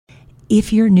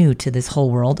if you're new to this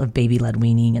whole world of baby-led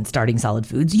weaning and starting solid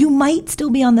foods, you might still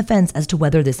be on the fence as to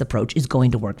whether this approach is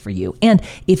going to work for you. And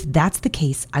if that's the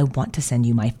case, I want to send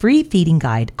you my free feeding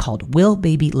guide called Will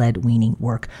Baby-Led Weaning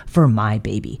Work for My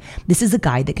Baby? This is a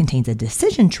guide that contains a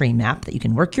decision tree map that you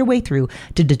can work your way through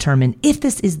to determine if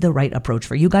this is the right approach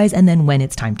for you guys and then when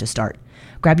it's time to start.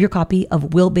 Grab your copy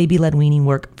of Will Baby-Led Weaning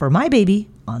Work for My Baby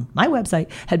on my website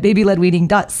at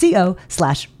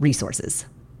babyledweaning.co/resources.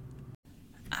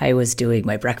 I was doing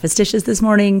my breakfast dishes this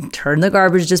morning, turned the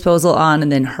garbage disposal on, and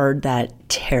then heard that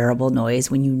terrible noise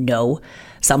when you know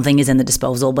something is in the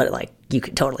disposal, but like you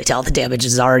could totally tell the damage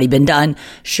has already been done.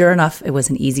 Sure enough, it was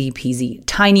an easy peasy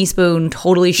tiny spoon,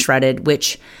 totally shredded,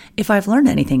 which if I've learned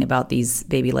anything about these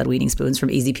baby-led weaning spoons from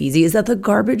Easy Peasy is that the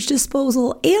garbage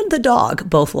disposal and the dog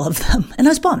both love them. And I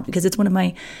was bummed because it's one of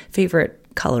my favorite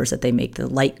colors that they make, the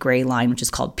light gray line, which is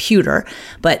called pewter.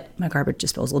 But my garbage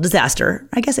disposal disaster,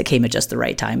 I guess it came at just the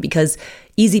right time because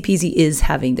Easy Peasy is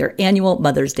having their annual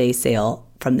Mother's Day sale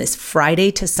from this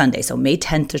Friday to Sunday, so May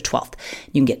 10th to 12th.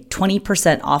 You can get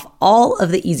 20% off all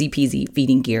of the Easy Peasy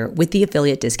feeding gear with the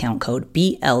affiliate discount code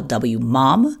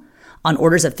BLWMOM on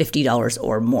orders of $50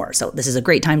 or more. So this is a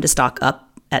great time to stock up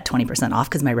at 20% off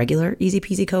because my regular Easy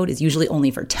Peasy code is usually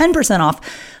only for 10% off.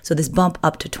 So this bump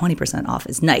up to 20% off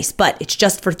is nice, but it's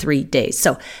just for 3 days.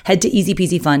 So head to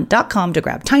easypeasyfun.com to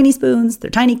grab tiny spoons,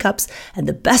 their tiny cups, and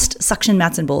the best suction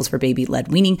mats and bowls for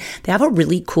baby-led weaning. They have a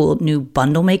really cool new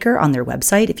bundle maker on their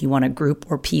website if you want to group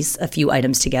or piece a few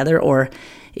items together, or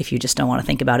if you just don't want to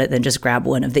think about it, then just grab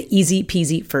one of the Easy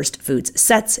Peasy First Foods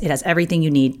sets. It has everything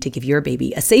you need to give your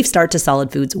baby a safe start to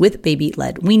solid foods with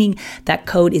baby-led weaning. That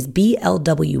code is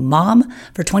BLWMOM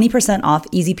for 20% off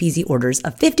Easy Peasy orders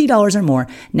of $50 or more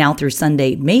now through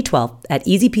Sunday, May 12th at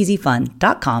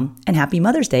easypeasyfun.com. And happy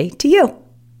Mother's Day to you.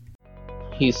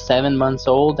 He's 7 months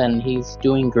old and he's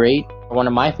doing great. One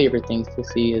of my favorite things to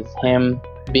see is him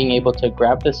being able to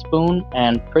grab the spoon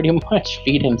and pretty much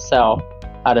feed himself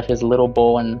out of his little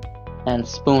bowl and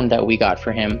spoon that we got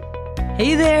for him.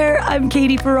 Hey there, I'm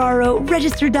Katie Ferraro,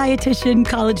 registered dietitian,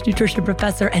 college nutrition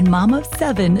professor, and mom of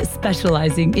 7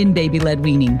 specializing in baby-led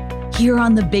weaning. Here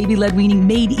on the Baby-Led Weaning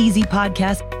Made Easy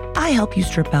podcast, I help you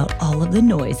strip out all of the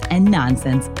noise and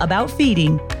nonsense about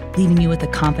feeding, leaving you with the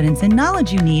confidence and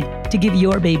knowledge you need to give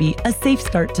your baby a safe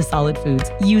start to solid foods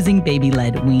using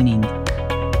baby-led weaning.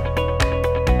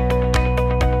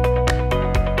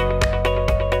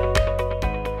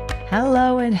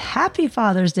 Hello and happy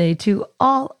Father's Day to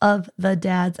all of the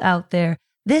dads out there.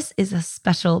 This is a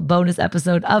special bonus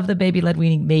episode of the Baby-Led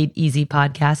Weaning Made Easy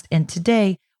podcast. And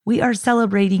today we are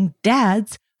celebrating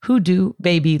dads who do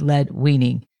baby-led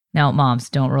weaning. Now, moms,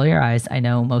 don't roll your eyes. I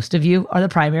know most of you are the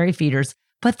primary feeders,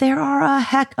 but there are a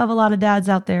heck of a lot of dads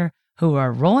out there who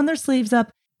are rolling their sleeves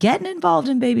up, getting involved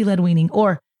in baby-led weaning,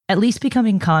 or at least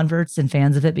becoming converts and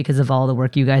fans of it because of all the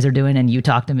work you guys are doing and you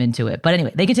talked them into it. But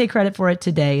anyway, they can take credit for it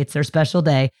today. It's their special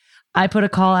day. I put a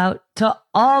call out to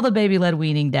all the baby-led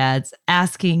weaning dads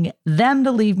asking them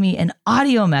to leave me an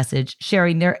audio message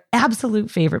sharing their absolute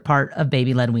favorite part of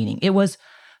baby-led weaning. It was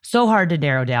so hard to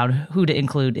narrow down who to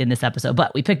include in this episode,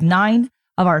 but we picked 9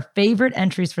 of our favorite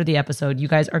entries for the episode. You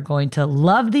guys are going to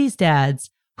love these dads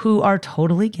who are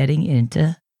totally getting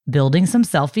into building some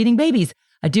self-feeding babies.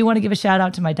 I do want to give a shout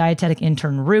out to my dietetic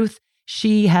intern, Ruth.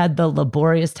 She had the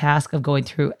laborious task of going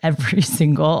through every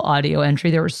single audio entry.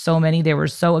 There were so many. They were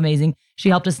so amazing. She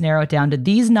helped us narrow it down to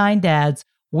these 9 dads.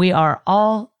 We are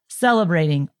all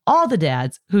celebrating all the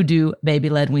dads who do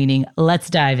baby-led weaning.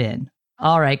 Let's dive in.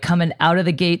 All right, coming out of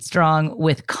the gate strong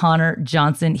with Connor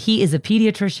Johnson. He is a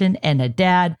pediatrician and a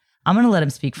dad. I'm going to let him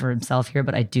speak for himself here,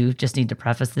 but I do just need to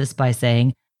preface this by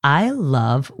saying I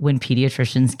love when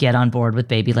pediatricians get on board with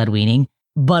baby-led weaning,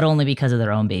 but only because of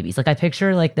their own babies. Like I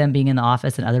picture like them being in the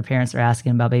office and other parents are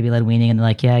asking about baby-led weaning and they're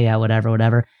like, yeah,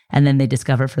 whatever. And then they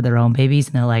discover it for their own babies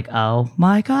and they're like, oh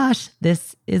my gosh,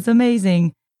 this is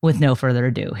amazing. With no further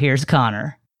ado, here's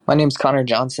Connor. My name's Connor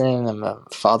Johnson. I'm a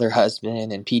father,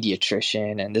 husband, and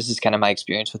pediatrician, and this is kind of my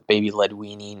experience with baby-led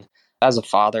weaning. As a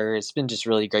father, it's been just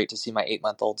really great to see my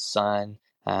 8-month-old son,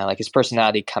 like his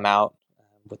personality come out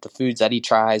with the foods that he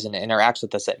tries and interacts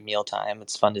with us at mealtime.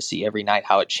 It's fun to see every night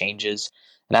how it changes.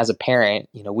 And as a parent,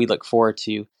 we look forward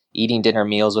to eating dinner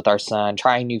meals with our son,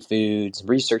 trying new foods,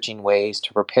 researching ways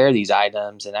to prepare these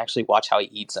items, and actually watch how he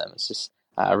eats them. It's just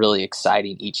really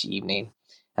exciting each evening.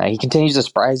 He continues to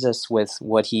surprise us with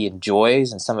what he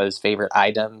enjoys and some of his favorite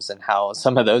items and how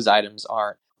some of those items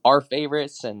aren't our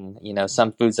favorites. And,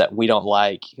 some foods that we don't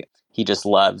like, he just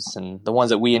loves. And the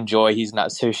ones that we enjoy, he's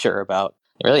not so sure about.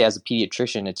 Really, as a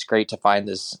pediatrician, it's great to find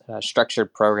this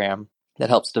structured program that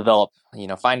helps develop,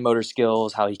 fine motor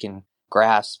skills, how he can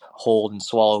grasp, hold, and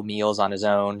swallow meals on his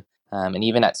own. And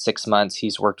even at 6 months,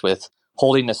 he's worked with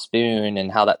holding a spoon,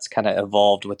 and how that's kind of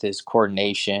evolved with his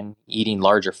coordination. Eating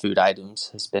larger food items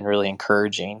has been really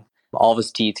encouraging. All of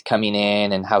his teeth coming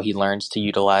in and how he learns to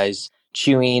utilize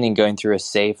chewing and going through a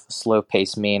safe,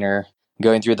 slow-paced manner.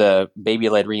 Going through the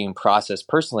baby-led weaning process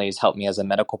personally has helped me as a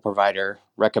medical provider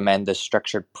recommend this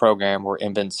structured program where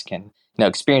infants can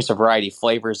experience a variety of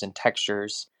flavors and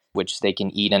textures, which they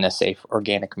can eat in a safe,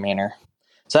 organic manner.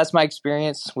 So that's my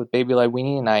experience with baby-led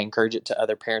weaning, and I encourage it to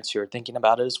other parents who are thinking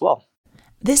about it as well.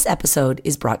 This episode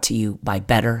is brought to you by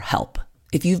BetterHelp.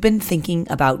 If you've been thinking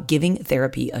about giving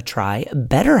therapy a try,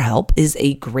 BetterHelp is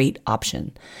a great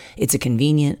option. It's a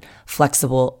convenient,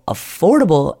 flexible,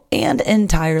 affordable, and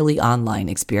entirely online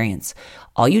experience.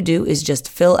 All you do is just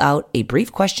fill out a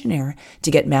brief questionnaire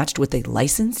to get matched with a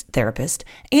licensed therapist,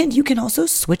 and you can also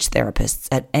switch therapists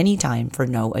at any time for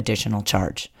no additional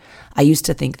charge. I used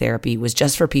to think therapy was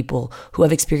just for people who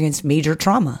have experienced major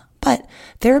trauma. But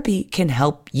therapy can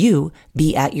help you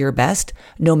be at your best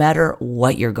no matter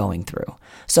what you're going through.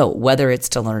 So whether it's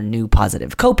to learn new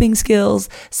positive coping skills,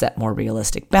 set more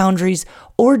realistic boundaries,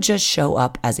 or just show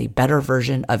up as a better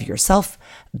version of yourself,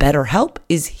 BetterHelp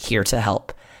is here to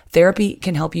help. Therapy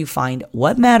can help you find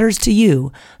what matters to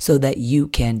you so that you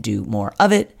can do more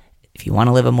of it. If you want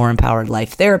to live a more empowered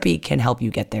life, therapy can help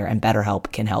you get there, and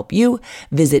BetterHelp can help you.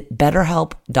 Visit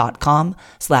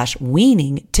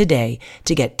betterhelp.com/weaning today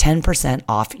to get 10%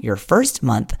 off your first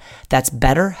month. That's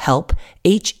BetterHelp,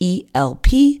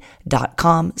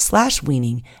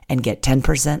 HELP.com/weaning, and get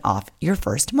 10% off your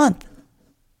first month.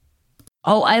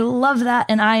 Oh, I love that.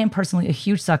 And I am personally a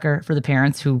huge sucker for the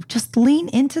parents who just lean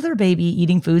into their baby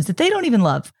eating foods that they don't even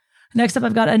love. Next up,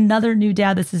 I've got another new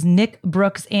dad. This is Nick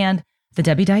Brooks, and the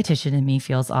Debbie dietitian in me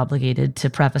feels obligated to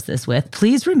preface this with,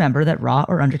 please remember that raw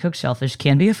or undercooked shellfish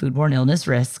can be a foodborne illness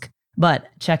risk. But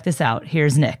check this out.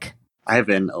 Here's Nick. I have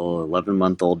an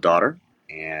 11-month-old daughter,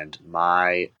 and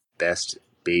my best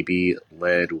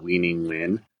baby-led weaning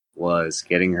win was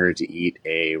getting her to eat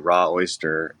a raw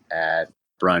oyster at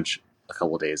brunch a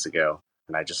couple days ago.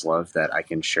 And I just love that I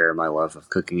can share my love of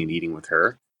cooking and eating with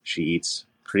her. She eats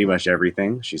pretty much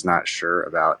everything. She's not sure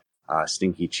about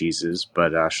stinky cheeses,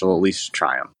 but she'll at least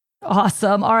try them.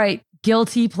 Awesome. All right.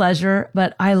 Guilty pleasure.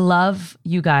 But I love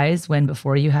you guys when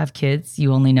before you have kids,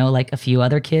 you only know like a few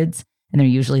other kids, and they're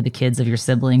usually the kids of your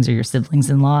siblings or your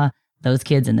siblings-in-law, those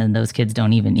kids, and then those kids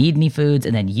don't even eat any foods.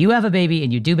 And then you have a baby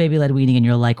and you do baby-led weaning and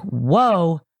you're like,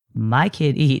 whoa, my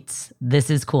kid eats. This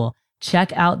is cool.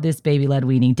 Check out this baby-led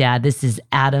weaning dad. This is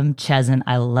Adam Chesson.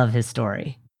 I love his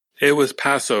story. It was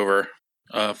Passover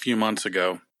a few months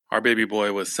ago. Our baby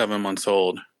boy was 7 months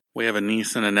old. We have a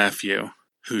niece and a nephew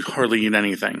who hardly eat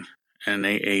anything, and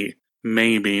they ate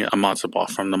maybe a matzo ball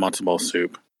from the matzo ball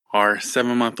soup. Our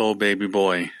 7-month-old baby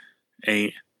boy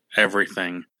ate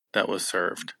everything that was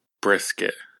served.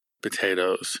 Brisket,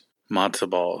 potatoes, matzo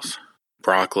balls,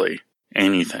 broccoli,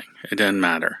 anything. It didn't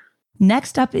matter.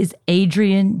 Next up is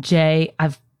Adrian J.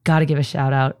 I've got to give a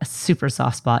shout out, a super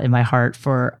soft spot in my heart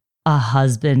for a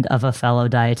husband of a fellow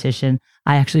dietitian.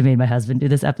 I actually made my husband do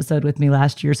this episode with me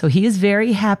last year, so he is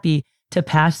very happy to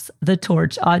pass the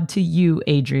torch on to you,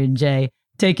 Adrian J.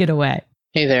 Take it away.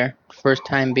 Hey there, first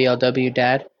time BLW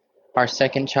dad. Our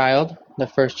second child. The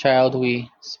first child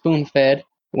we spoon-fed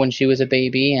when she was a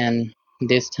baby, and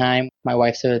this time my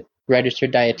wife's a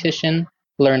registered dietitian,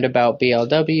 learned about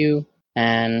BLW,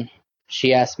 and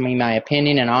she asked me my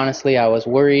opinion, and honestly, I was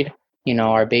worried.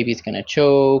 Our baby's going to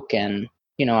choke, and,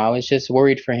 I was just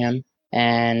worried for him.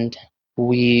 And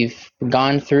we've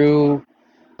gone through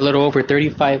a little over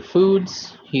 35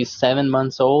 foods. He's 7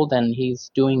 months old, and he's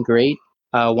doing great.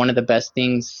 One of the best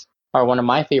things, or one of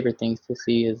my favorite things to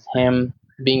see, is him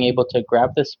being able to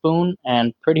grab the spoon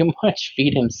and pretty much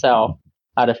feed himself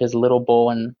out of his little bowl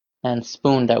and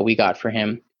spoon that we got for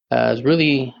him. It's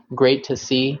really great to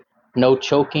see. No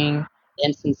choking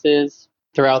instances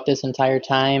throughout this entire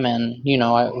time, and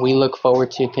we look forward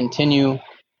to continue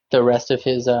the rest of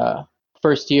his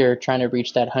first year trying to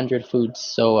reach that 100 foods.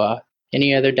 So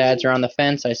any other dads are on the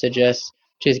fence, I suggest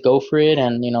just go for it,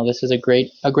 and this is a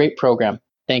great program.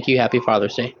 Thank you. Happy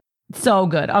Father's Day. So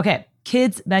good. Okay,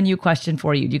 kids menu question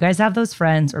for you. Do you guys have those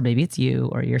friends, or maybe it's you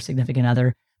or your significant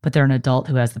other, but they're an adult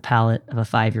who has the palate of a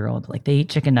 5-year-old? Like they eat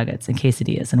chicken nuggets and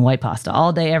quesadillas and white pasta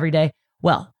all day, every day.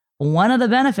 Well, one of the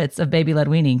benefits of baby-led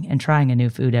weaning and trying a new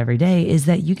food every day is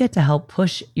that you get to help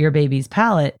push your baby's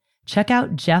palate. Check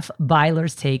out Jeff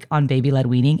Byler's take on baby-led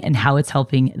weaning and how it's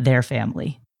helping their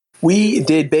family. We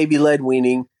did baby-led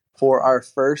weaning for our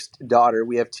first daughter.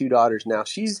 We have 2 daughters now.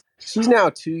 She's now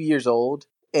 2 years old,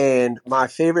 and my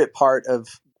favorite part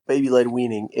of baby-led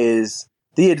weaning is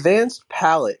the advanced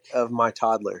palate of my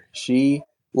toddler. She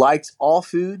likes all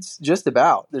foods, just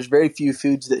about. There's very few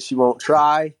foods that she won't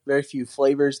try, very few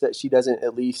flavors that she doesn't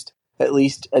at least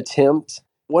attempt.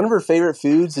 One of her favorite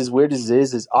foods, as weird as it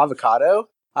is avocado.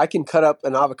 I can cut up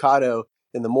an avocado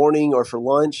in the morning or for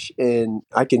lunch, and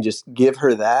I can just give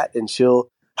her that, and she'll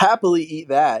happily eat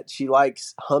that. She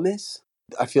likes hummus.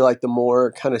 I feel like the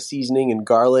more kind of seasoning and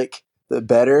garlic, the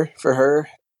better for her.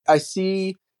 I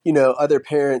see, other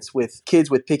parents with kids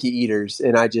with picky eaters,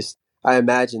 and I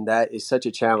imagine that is such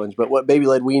a challenge. But what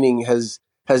baby-led weaning has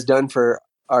done for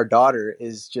our daughter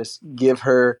is just give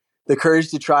her the courage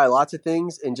to try lots of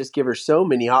things and just give her so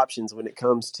many options when it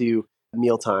comes to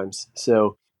meal times.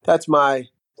 So that's my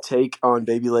take on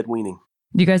baby-led weaning.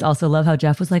 Do you guys also love how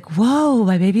Jeff was like, whoa,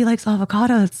 my baby likes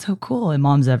avocado. It's so cool. And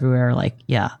moms everywhere are like,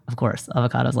 yeah, of course.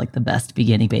 Avocado is like the best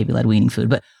beginning baby-led weaning food.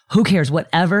 But who cares?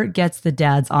 Whatever gets the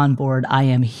dads on board, I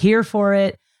am here for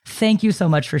it. Thank you so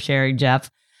much for sharing, Jeff.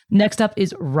 Next up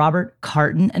is Robert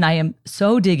Carton. And I am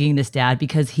so digging this dad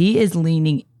because he is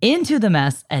leaning into the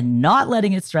mess and not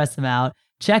letting it stress him out.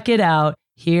 Check it out.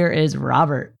 Here is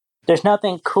Robert. There's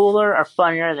nothing cooler or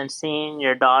funnier than seeing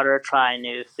your daughter try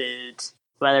new foods.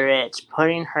 Whether it's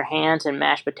putting her hands in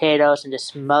mashed potatoes and just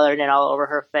smothering it all over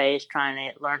her face,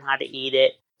 trying to learn how to eat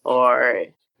it, or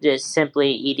just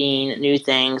simply eating new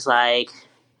things like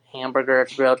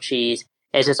hamburgers, grilled cheese.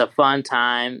 It's just a fun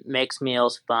time, makes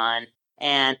meals fun,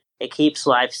 and it keeps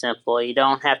life simple. You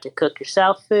don't have to cook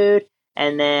yourself food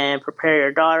and then prepare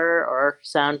your daughter or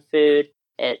son food.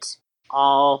 It's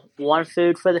all one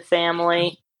food for the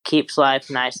family, keeps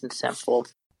life nice and simple.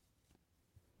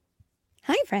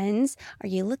 Hi, friends. Are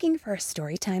you looking for a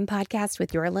storytime podcast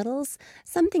with your littles?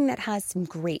 Something that has some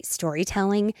great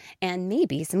storytelling and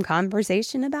maybe some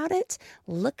conversation about it?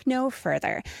 Look no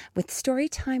further. With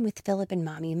Storytime with Philip and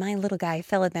Mommy, my little guy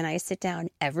Philip and I sit down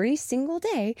every single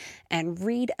day and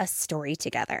read a story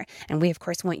together. And we, of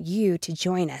course, want you to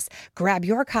join us. Grab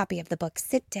your copy of the book,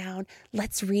 sit down,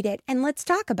 let's read it, and let's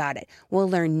talk about it. We'll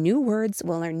learn new words,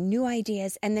 we'll learn new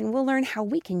ideas, and then we'll learn how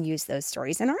we can use those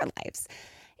stories in our lives.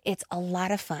 It's a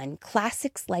lot of fun.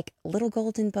 Classics like Little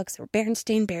Golden Books or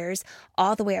Berenstain Bears,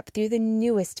 all the way up through the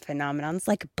newest phenomenons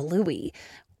like Bluey.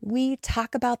 We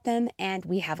talk about them and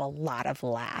we have a lot of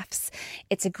laughs.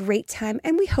 It's a great time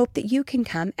and we hope that you can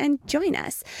come and join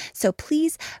us. So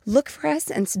please look for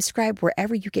us and subscribe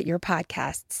wherever you get your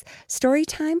podcasts.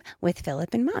 Storytime with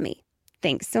Philip and Mommy.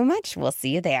 Thanks so much. We'll see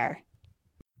you there.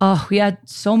 Oh, we had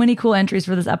so many cool entries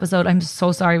for this episode. I'm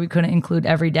so sorry we couldn't include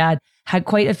every dad. Had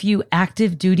quite a few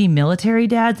active duty military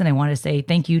dads, and I want to say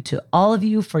thank you to all of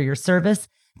you for your service.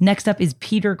 Next up is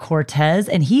Peter Cortez,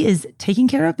 and he is taking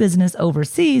care of business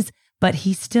overseas, but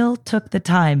he still took the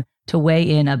time to weigh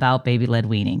in about baby-led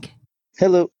weaning.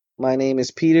 Hello, my name is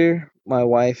Peter. My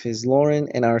wife is Lauren,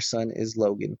 and our son is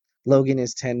Logan. Logan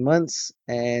is 10 months,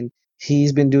 and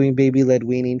he's been doing baby-led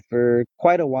weaning for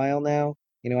quite a while now.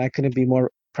 I couldn't be more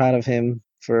proud of him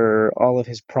for all of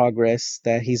his progress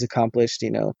that he's accomplished,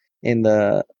 in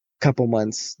the couple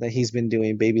months that he's been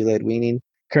doing baby-led weaning.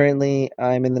 Currently,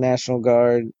 I'm in the National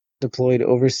Guard, deployed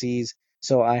overseas,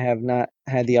 so I have not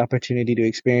had the opportunity to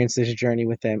experience this journey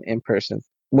with them in person.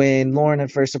 When Lauren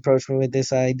had first approached me with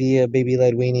this idea of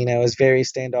baby-led weaning, I was very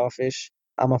standoffish.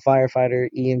 I'm a firefighter,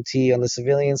 EMT on the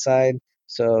civilian side,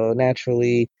 so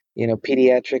naturally,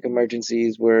 pediatric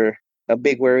emergencies were a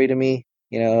big worry to me,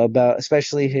 about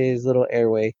especially his little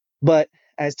airway. But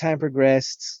as time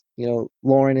progressed,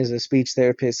 Lauren is a speech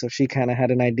therapist, so she kind of had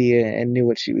an idea and knew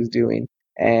what she was doing.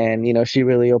 And, she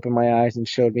really opened my eyes and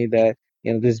showed me that,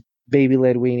 this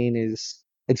baby-led weaning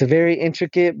it's a very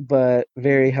intricate but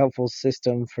very helpful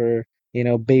system for,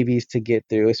 babies to get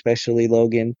through, especially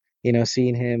Logan,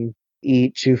 seeing him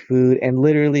eat, chew food, and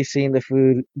literally seeing the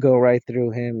food go right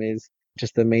through him is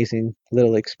just an amazing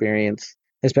little experience,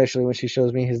 especially when she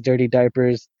shows me his dirty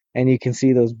diapers and you can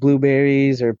see those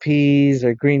blueberries or peas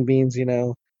or green beans,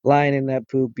 lying in that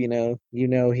poop,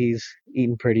 he's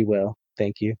eating pretty well.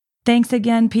 Thank you. Thanks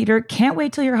again, Peter. Can't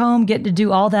wait till you're home, getting to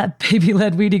do all that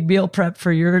baby-led weaning meal prep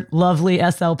for your lovely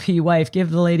SLP wife.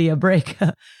 Give the lady a break.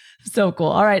 So cool.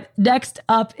 All right. Next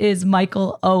up is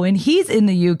Michael Owen. He's in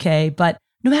the UK, but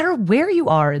no matter where you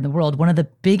are in the world, one of the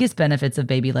biggest benefits of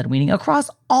baby-led weaning across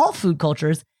all food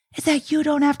cultures is that you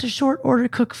don't have to short order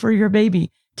cook for your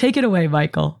baby. Take it away,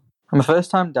 Michael. I'm a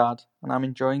first-time dad, and I'm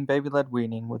enjoying baby-led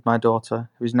weaning with my daughter,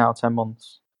 who is now 10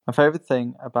 months. My favourite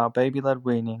thing about baby-led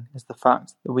weaning is the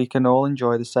fact that we can all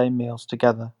enjoy the same meals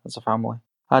together as a family.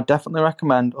 I'd definitely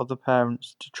recommend other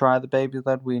parents to try the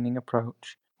baby-led weaning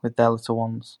approach with their little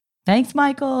ones. Thanks,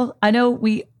 Michael. I know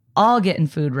we all get in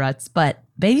food ruts, but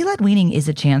baby-led weaning is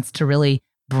a chance to really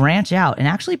branch out and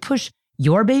actually push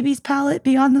your baby's palate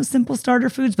beyond those simple starter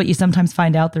foods, but you sometimes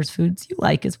find out there's foods you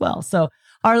like as well. So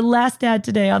our last dad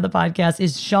today on the podcast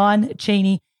is Sean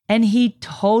Cheney, and he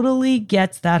totally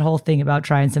gets that whole thing about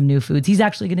trying some new foods. He's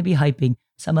actually going to be hyping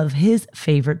some of his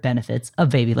favorite benefits of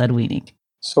baby-led weaning.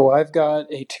 So I've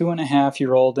got a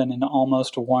 2.5-year-old and an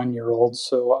almost 1-year-old.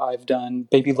 So I've done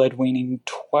baby-led weaning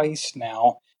twice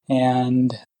now.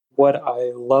 And what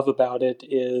I love about it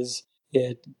is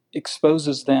it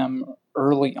exposes them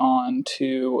early on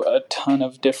to a ton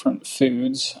of different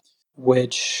foods,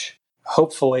 which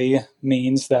hopefully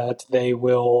means that they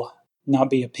will not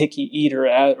be a picky eater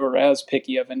or as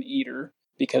picky of an eater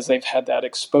because they've had that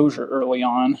exposure early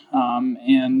on.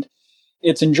 And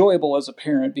it's enjoyable as a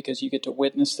parent because you get to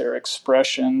witness their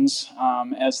expressions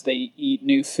as they eat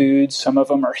new foods. Some of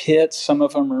them are hits, some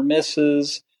of them are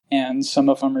misses, and some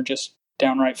of them are just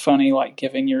downright funny, like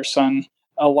giving your son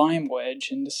a lime wedge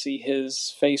and to see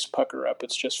his face pucker up.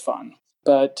 It's just fun.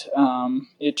 But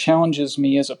it challenges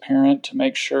me as a parent to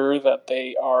make sure that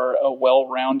they are a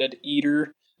well-rounded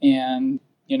eater. And,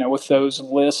 with those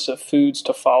lists of foods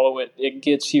to follow, it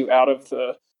gets you out of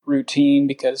the routine,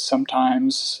 because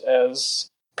sometimes as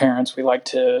parents we like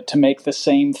to make the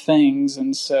same things,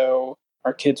 and so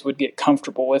our kids would get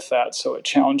comfortable with that. So it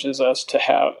challenges us to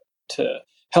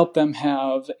help them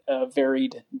have a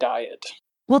varied diet.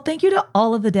 Well, thank you to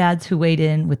all of the dads who weighed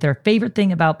in with their favorite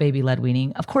thing about baby-led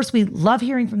weaning. Of course, we love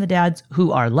hearing from the dads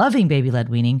who are loving baby-led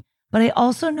weaning, but I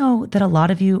also know that a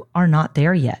lot of you are not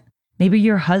there yet. Maybe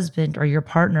your husband or your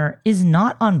partner is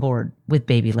not on board with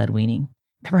baby-led weaning.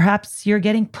 Perhaps you're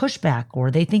getting pushback,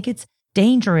 or they think it's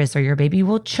dangerous, or your baby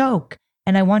will choke.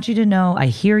 And I want you to know I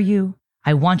hear you.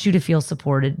 I want you to feel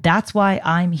supported. That's why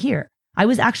I'm here. I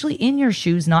was actually in your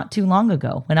shoes not too long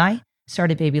ago. When I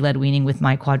started baby-led weaning with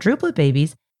my quadruplet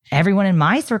babies, everyone in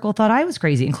my circle thought I was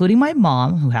crazy, including my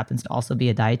mom, who happens to also be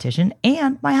a dietitian,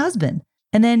 and my husband.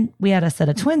 And then we had a set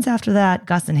of twins after that,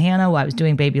 Gus and Hannah, who I was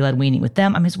doing baby-led weaning with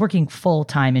them. I was working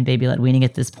full-time in baby-led weaning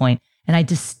at this point. And I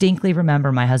distinctly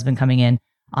remember my husband coming in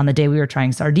on the day we were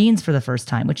trying sardines for the first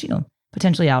time, which,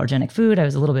 potentially allergenic food. I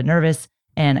was a little bit nervous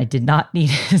and I did not need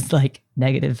his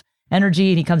negative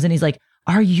energy. And he comes in, he's like,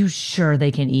 "Are you sure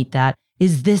they can eat that?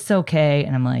 Is this okay?"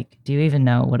 And I'm like, "Do you even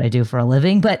know what I do for a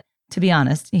living?" But to be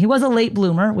honest, he was a late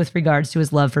bloomer with regards to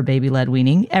his love for baby-led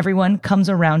weaning. Everyone comes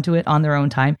around to it on their own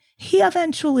time. He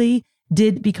eventually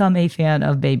did become a fan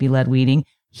of baby-led weaning.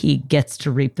 He gets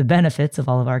to reap the benefits of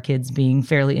all of our kids being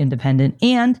fairly independent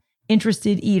and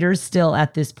interested eaters still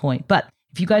at this point. But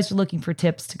if you guys are looking for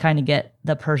tips to kind of get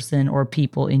the person or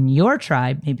people in your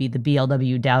tribe, maybe the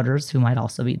BLW doubters who might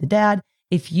also be the dad,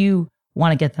 if you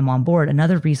want to get them on board,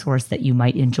 another resource that you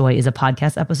might enjoy is a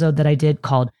podcast episode that I did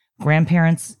called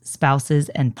Grandparents, Spouses,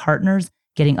 and Partners,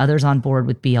 Getting Others on Board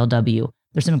with BLW.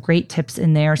 There's some great tips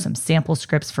in there, some sample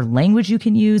scripts for language you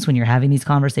can use when you're having these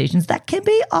conversations that can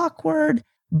be awkward.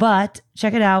 But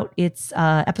check it out. It's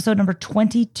episode number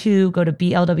 22. Go to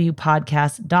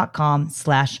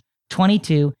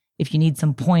blwpodcast.com/22 if you need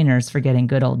some pointers for getting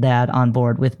good old dad on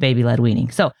board with baby-led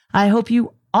weaning. So I hope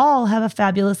you all have a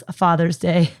fabulous Father's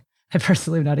Day. I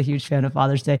personally am not a huge fan of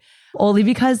Father's Day, only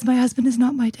because my husband is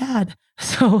not my dad.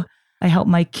 So I help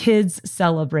my kids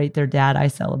celebrate their dad. I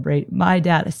celebrate my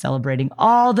dad. Is celebrating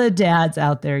all the dads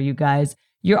out there, you guys.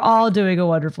 You're all doing a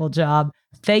wonderful job.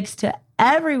 Thanks to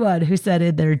everyone who sent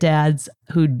in their dads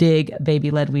who dig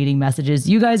baby-led weaning messages.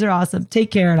 You guys are awesome.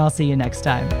 Take care, and I'll see you next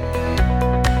time.